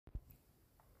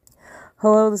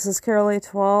Hello, this is Carol A.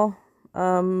 Twall.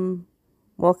 Welcome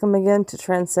again to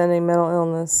Transcending Mental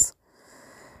Illness.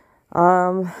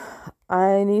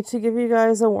 I need to give you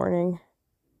guys a warning.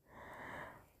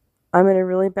 I'm in a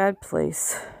really bad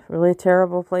place, really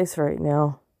terrible place right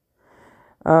now.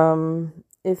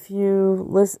 If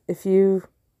you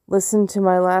listen to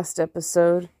my last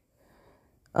episode,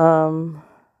 I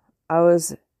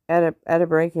was at a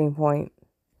breaking point.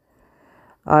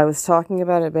 I was talking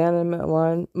about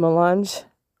abandonment melange.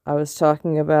 I was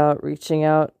talking about reaching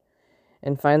out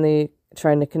and finally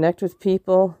trying to connect with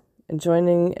people and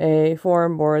joining a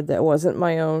forum board that wasn't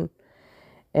my own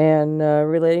and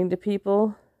relating to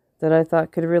people that I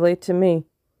thought could relate to me.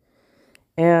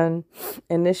 And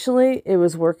initially, it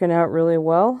was working out really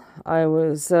well. I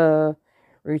was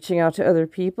reaching out to other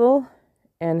people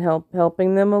and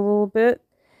helping them a little bit,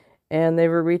 and they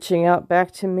were reaching out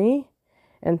back to me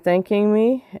and thanking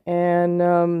me, and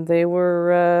we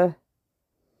were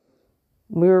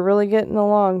really getting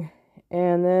along.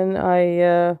 And then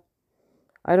I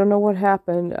don't know what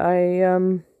happened. I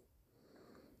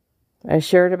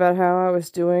shared about how I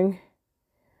was doing.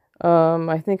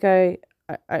 I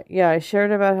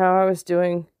shared about how I was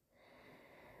doing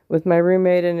with my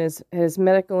roommate and his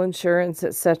medical insurance,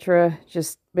 etc.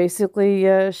 Just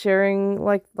basically sharing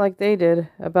like they did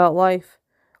about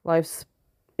life's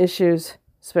issues,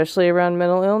 especially around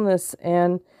mental illness.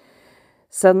 And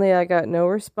suddenly I got no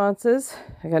responses.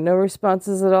 I got no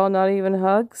responses at all, not even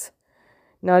hugs,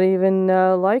 not even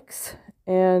likes.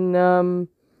 And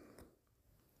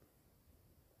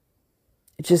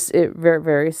it very,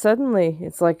 very suddenly,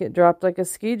 it's like it dropped like a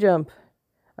ski jump.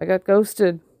 I got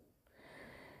ghosted.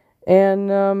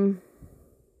 And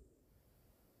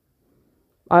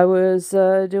I was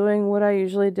doing what I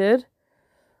usually did.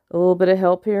 A little bit of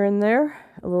help here and there,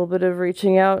 a little bit of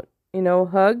reaching out,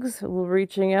 hugs, a little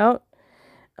reaching out,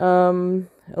 a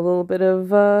little bit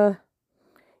of,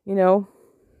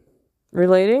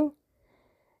 relating,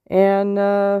 and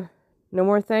no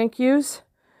more thank yous,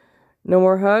 no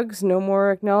more hugs, no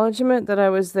more acknowledgement that I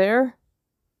was there.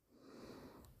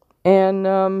 And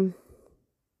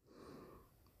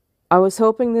I was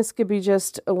hoping this could be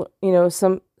just,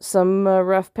 some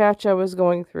rough patch I was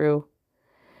going through.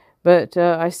 But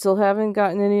I still haven't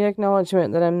gotten any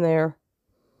acknowledgement that I'm there.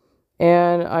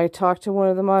 And I talked to one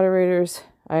of the moderators.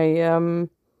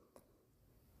 Not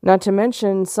to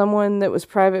mention someone that was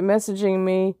private messaging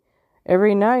me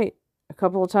every night, a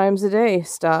couple of times a day,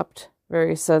 stopped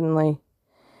very suddenly.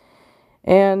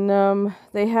 And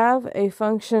they have a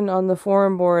function on the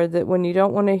forum board that when you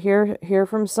don't want to hear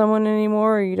from someone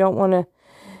anymore, or you don't want to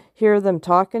hear them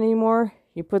talk anymore,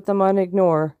 you put them on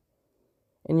ignore.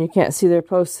 And you can't see their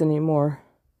posts anymore.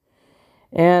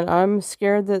 And I'm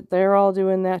scared that they're all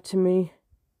doing that to me.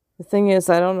 The thing is,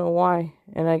 I don't know why.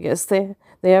 And I guess they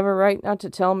have a right not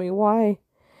to tell me why.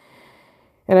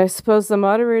 And I suppose the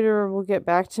moderator will get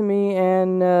back to me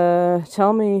and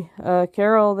tell me,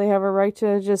 Carol, they have a right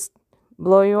to just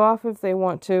blow you off if they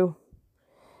want to.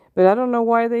 But I don't know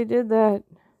why they did that.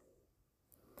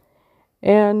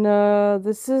 And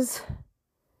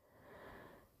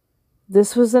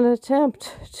this was an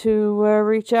attempt to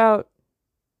reach out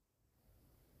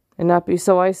and not be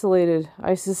so isolated.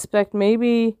 I suspect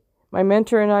maybe, my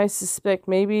mentor and I suspect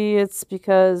maybe it's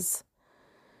because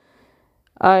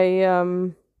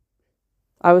I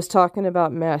was talking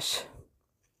about mesh.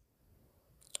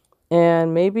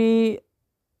 And maybe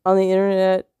on the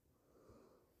internet,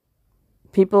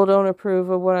 people don't approve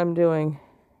of what I'm doing.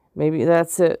 Maybe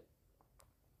that's it.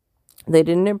 They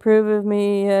didn't approve of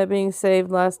me being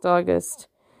saved last August.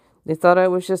 They thought I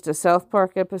was just a South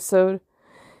Park episode.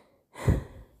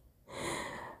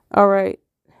 All right,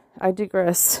 I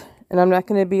digress, and I'm not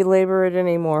going to belabor it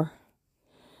anymore.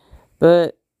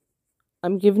 But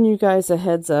I'm giving you guys a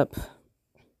heads up.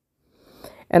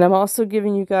 And I'm also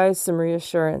giving you guys some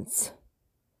reassurance.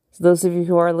 So those of you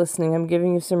who are listening, I'm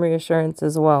giving you some reassurance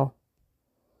as well.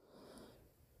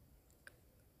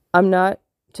 I'm not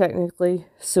technically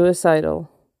suicidal.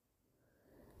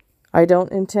 I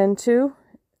don't intend to,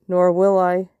 nor will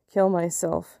I kill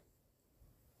myself.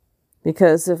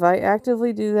 Because if I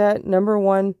actively do that, number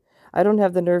one, I don't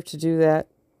have the nerve to do that.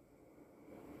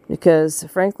 Because,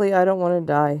 frankly, I don't want to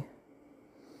die.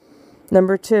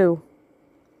 Number two,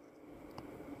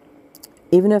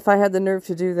 even if I had the nerve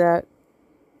to do that,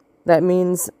 that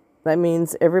means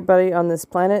everybody on this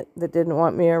planet that didn't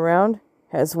want me around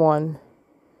has won.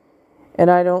 And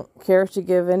I don't care to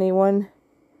give anyone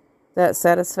that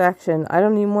satisfaction. I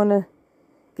don't even want to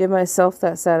give myself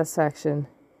that satisfaction.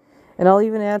 And I'll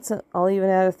even add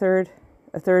a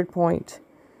third point.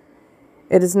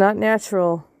 It is not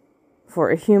natural for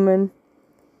a human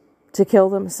to kill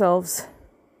themselves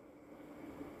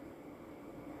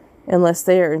unless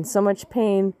they are in so much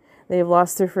pain they've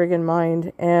lost their friggin'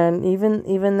 mind. And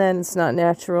even then, it's not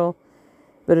natural,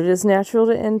 but it is natural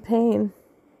to end pain.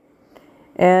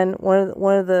 And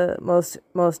one of the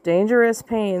most dangerous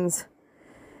pains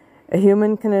a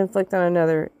human can inflict on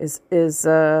another is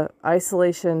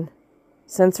isolation,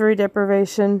 sensory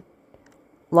deprivation,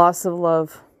 loss of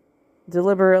love,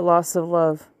 deliberate loss of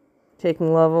love,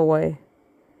 taking love away.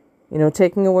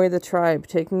 Taking away the tribe,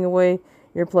 taking away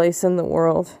your place in the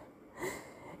world.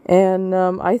 And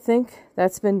I think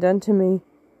that's been done to me.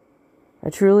 I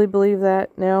truly believe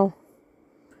that now.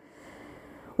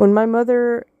 When my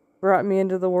mother brought me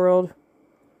into the world,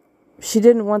 she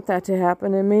didn't want that to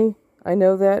happen to me. I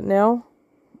know that now.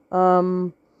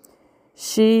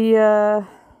 She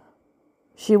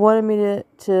wanted me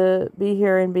to be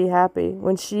here and be happy.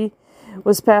 When she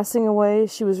was passing away,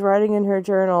 she was writing in her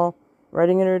journal,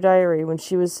 writing in her diary when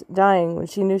she was dying, when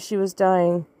she knew she was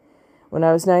dying, when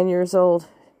I was 9 years old.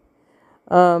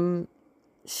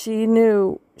 She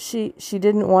knew she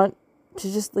didn't want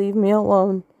to just leave me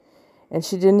alone, and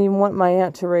she didn't even want my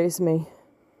aunt to raise me.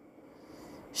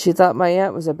 She thought my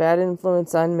aunt was a bad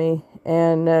influence on me,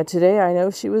 and today I know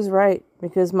she was right,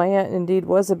 because my aunt indeed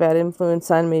was a bad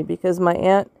influence on me, because my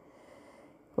aunt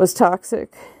was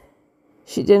toxic.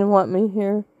 She didn't want me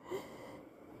here,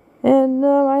 and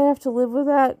I have to live with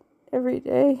that every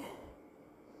day,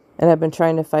 and I've been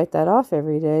trying to fight that off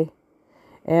every day.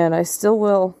 And I still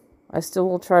will. I still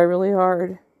will try really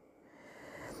hard.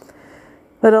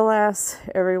 But alas,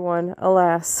 everyone,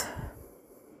 alas,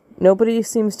 nobody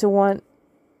seems to want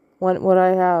what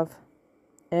I have.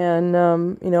 And,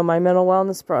 my mental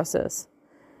wellness process.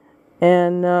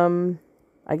 And,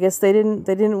 I guess they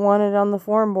didn't want it on the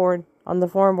forum board. On the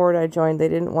forum board I joined, they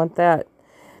didn't want that.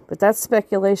 But that's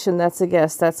speculation, that's a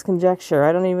guess, that's conjecture.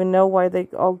 I don't even know why they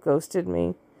all ghosted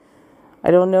me.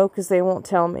 I don't know because they won't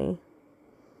tell me.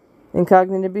 In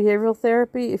cognitive behavioral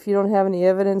therapy, if you don't have any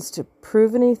evidence to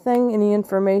prove anything, any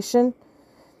information,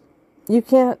 you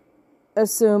can't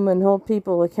assume and hold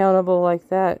people accountable like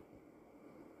that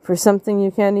for something you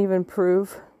can't even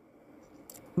prove.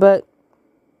 But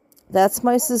that's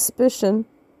my suspicion.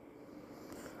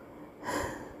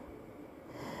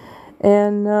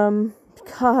 And,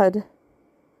 God,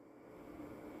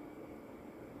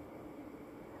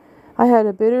 I had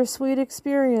a bittersweet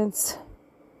experience.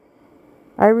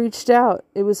 I reached out.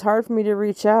 It was hard for me to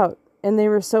reach out. And they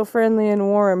were so friendly and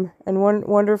warm and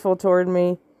wonderful toward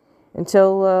me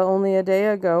until only a day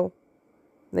ago.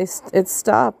 It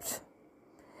stopped.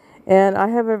 And I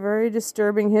have a very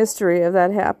disturbing history of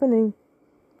that happening.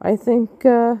 I think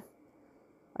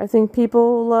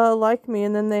people like me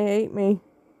and then they hate me.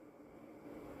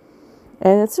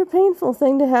 And it's a painful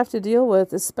thing to have to deal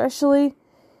with, especially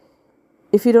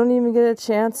if you don't even get a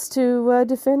chance to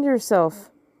defend yourself.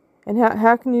 And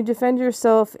how can you defend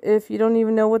yourself if you don't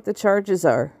even know what the charges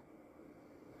are?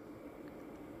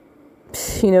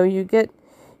 You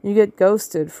get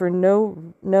ghosted for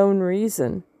no known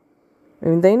reason. I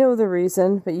mean, they know the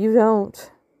reason, but you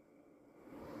don't.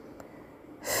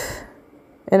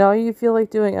 And all you feel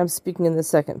like doing, I'm speaking in the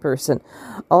second person,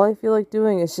 all I feel like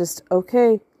doing is just,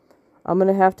 okay, I'm going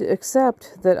to have to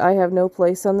accept that I have no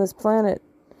place on this planet.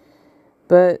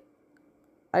 But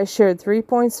I shared 3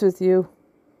 points with you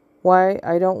why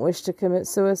I don't wish to commit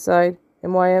suicide,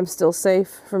 and why I'm still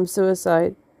safe from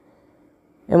suicide,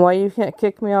 and why you can't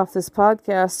kick me off this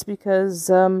podcast, because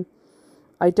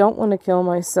I don't want to kill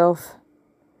myself,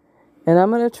 and I'm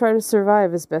going to try to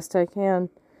survive as best I can,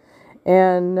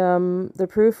 and the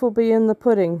proof will be in the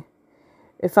pudding.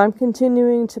 If I'm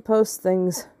continuing to post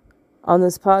things on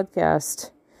this podcast,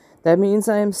 that means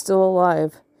I am still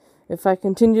alive. If I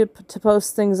continue to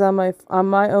post things on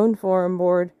my own forum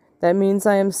board, that means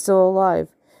I am still alive.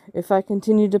 If I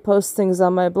continue to post things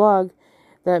on my blog,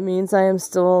 that means I am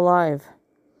still alive.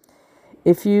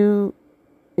 If you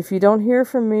don't hear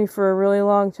from me for a really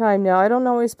long time, now I don't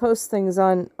always post things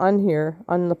on here,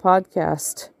 on the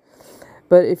podcast,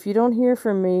 but if you don't hear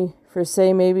from me for,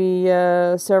 say, maybe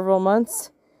several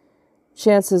months,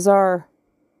 chances are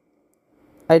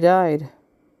I died.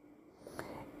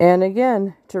 And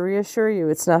again, to reassure you,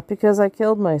 it's not because I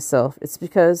killed myself. It's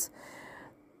because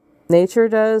nature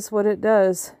does what it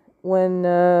does when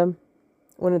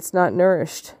it's not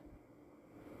nourished.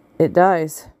 It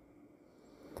dies.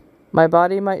 My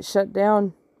body might shut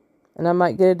down, and I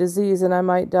might get a disease, and I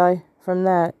might die from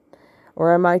that,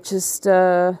 or I might just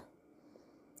get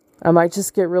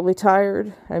really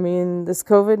tired. I mean, this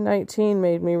COVID-19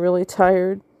 made me really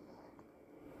tired,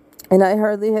 and I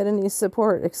hardly had any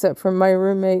support except from my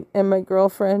roommate and my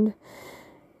girlfriend.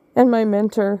 and my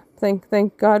mentor.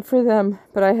 Thank God for them,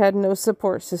 but I had no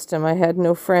support system. I had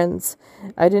no friends.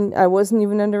 I wasn't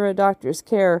even under a doctor's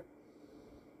care.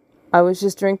 I was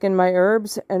just drinking my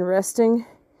herbs and resting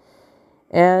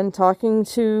and talking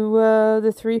to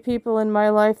the 3 people in my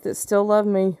life that still love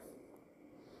me,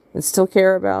 that still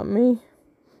care about me.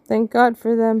 Thank God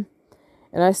for them.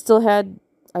 And I still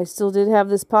did have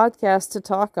this podcast to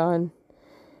talk on,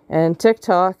 and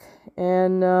TikTok,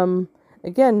 and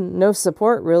again, no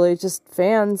support really, just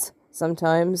fans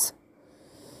sometimes.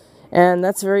 And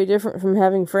that's very different from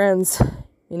having friends.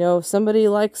 If somebody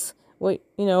likes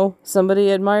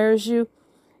somebody admires you,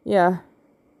 yeah.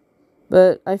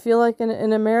 But I feel like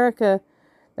in America,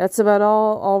 that's about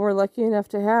all we're lucky enough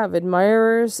to have,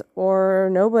 admirers or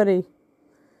nobody.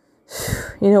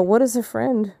 What is a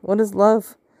friend? What is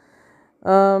love?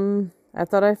 I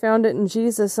thought I found it in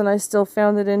Jesus, and I still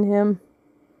found it in him.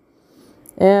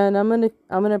 And I'm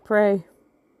gonna pray.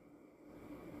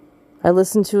 I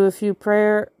listened to a few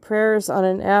prayers on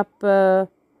an app a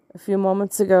few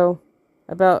moments ago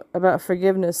about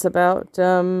forgiveness, about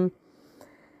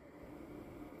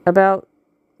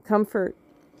comfort,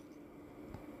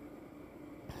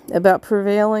 about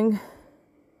prevailing.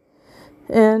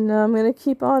 And I'm going to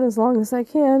keep on as long as I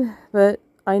can. But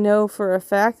I know for a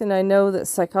fact, and I know that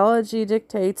psychology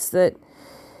dictates that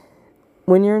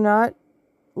when you're not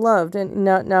loved, and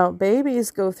now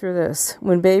babies go through this.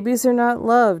 When babies are not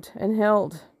loved and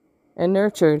held and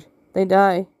nurtured, they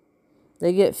die.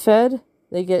 They get fed,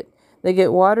 they get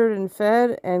watered and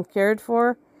fed and cared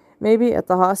for, maybe at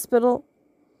the hospital.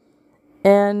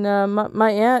 And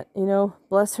my aunt,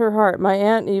 bless her heart, my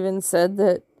aunt even said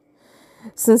that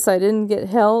since I didn't get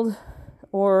held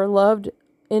or loved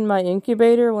in my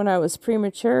incubator when I was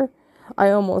premature, I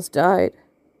almost died.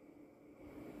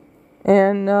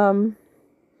 And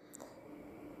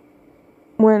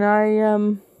when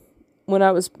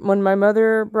my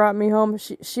mother brought me home,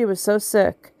 she was so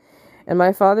sick, and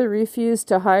my father refused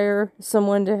to hire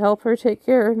someone to help her take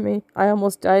care of me. I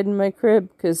almost died in my crib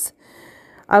because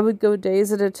I would go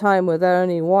days at a time without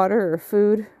any water or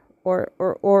food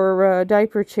or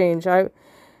diaper change. I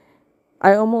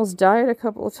almost died a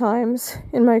couple of times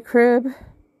in my crib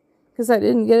because I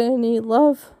didn't get any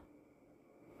love.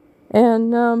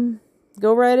 And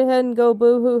go right ahead and go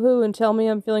boo-hoo-hoo and tell me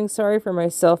I'm feeling sorry for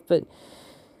myself. But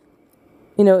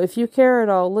if you care at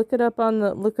all, look it up on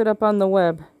the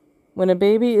web. When a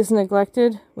baby is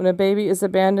neglected, when a baby is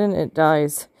abandoned, it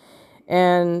dies.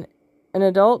 And an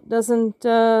adult doesn't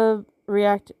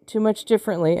react too much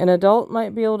differently. An adult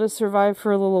might be able to survive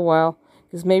for a little while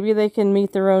because maybe they can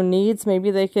meet their own needs. Maybe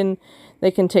they can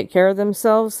take care of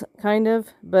themselves, kind of.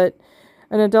 But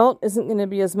an adult isn't going to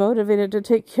be as motivated to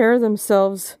take care of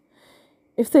themselves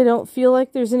if they don't feel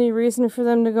like there's any reason for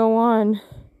them to go on.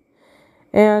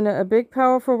 And a big,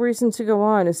 powerful reason to go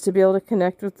on is to be able to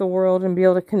connect with the world and be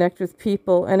able to connect with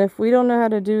people. And if we don't know how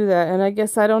to do that, and I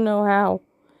guess I don't know how,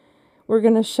 we're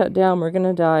going to shut down. We're going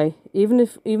to die. Even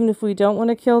if we don't want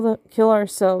to kill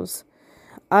ourselves.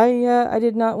 I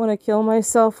did not want to kill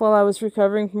myself while I was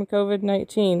recovering from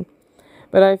COVID-19,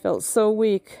 but I felt so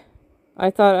weak. I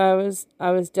thought I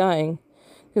was dying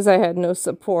because I had no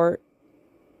support.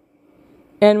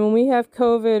 And when we have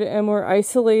COVID and we're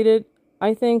isolated,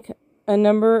 I think a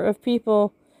number of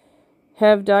people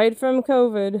have died from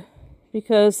COVID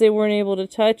because they weren't able to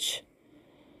touch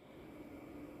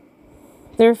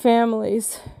their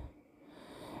families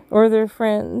or their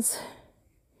friends.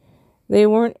 They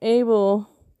weren't able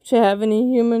to have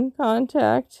any human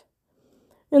contact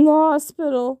in the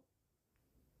hospital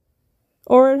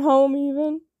or at home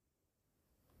even.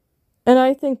 And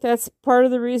I think that's part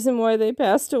of the reason why they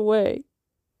passed away.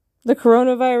 The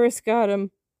coronavirus got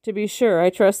them, to be sure. I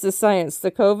trust the science.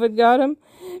 The COVID got them,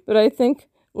 but I think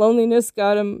loneliness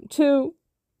got them too.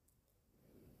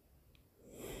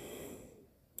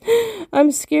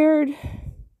 I'm scared.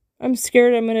 I'm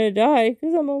scared I'm going to die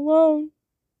because I'm alone.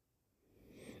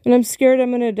 And I'm scared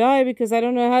I'm going to die because I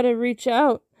don't know how to reach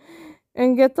out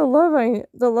and get the love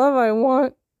I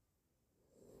want.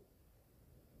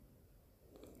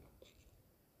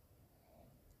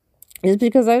 It's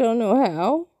because I don't know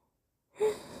how.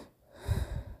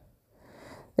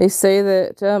 They say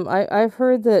that I've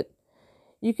heard that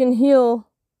you can heal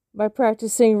by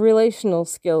practicing relational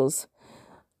skills.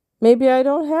 Maybe I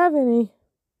don't have any.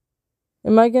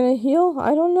 Am I going to heal?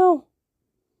 I don't know.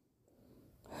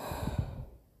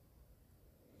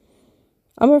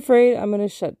 I'm afraid I'm going to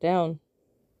shut down.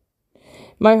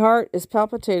 My heart is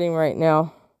palpitating right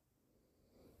now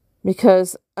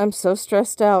because I'm so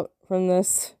stressed out from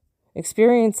this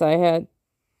experience I had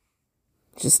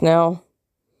just now.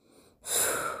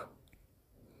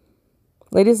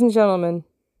 Ladies and gentlemen,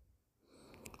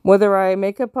 whether I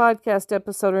make a podcast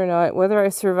episode or not, whether I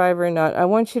survive or not, I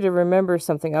want you to remember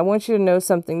something. I want you to know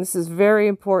something. This is very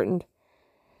important.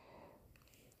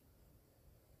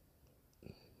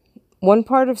 One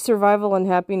part of survival and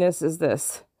happiness is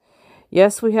this.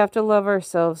 Yes, we have to love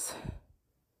ourselves.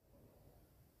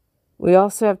 We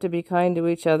also have to be kind to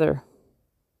each other.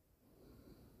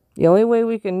 The only way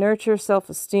we can nurture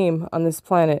self-esteem on this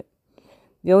planet,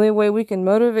 the only way we can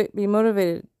be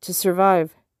motivated to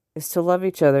survive is to love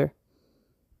each other.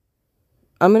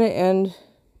 I'm going to end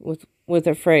with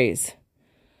a phrase.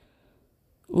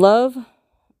 Love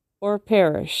or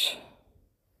perish.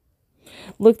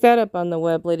 Look that up on the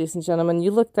web, ladies and gentlemen.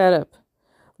 You look that up.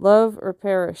 Love or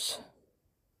perish.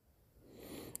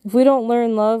 If we don't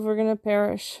learn love, we're going to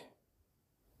perish.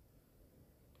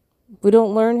 If we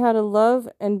don't learn how to love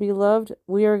and be loved,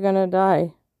 we are going to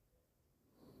die.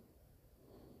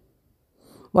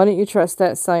 Why don't you trust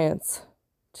that science?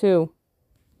 2.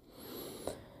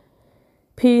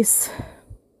 Peace.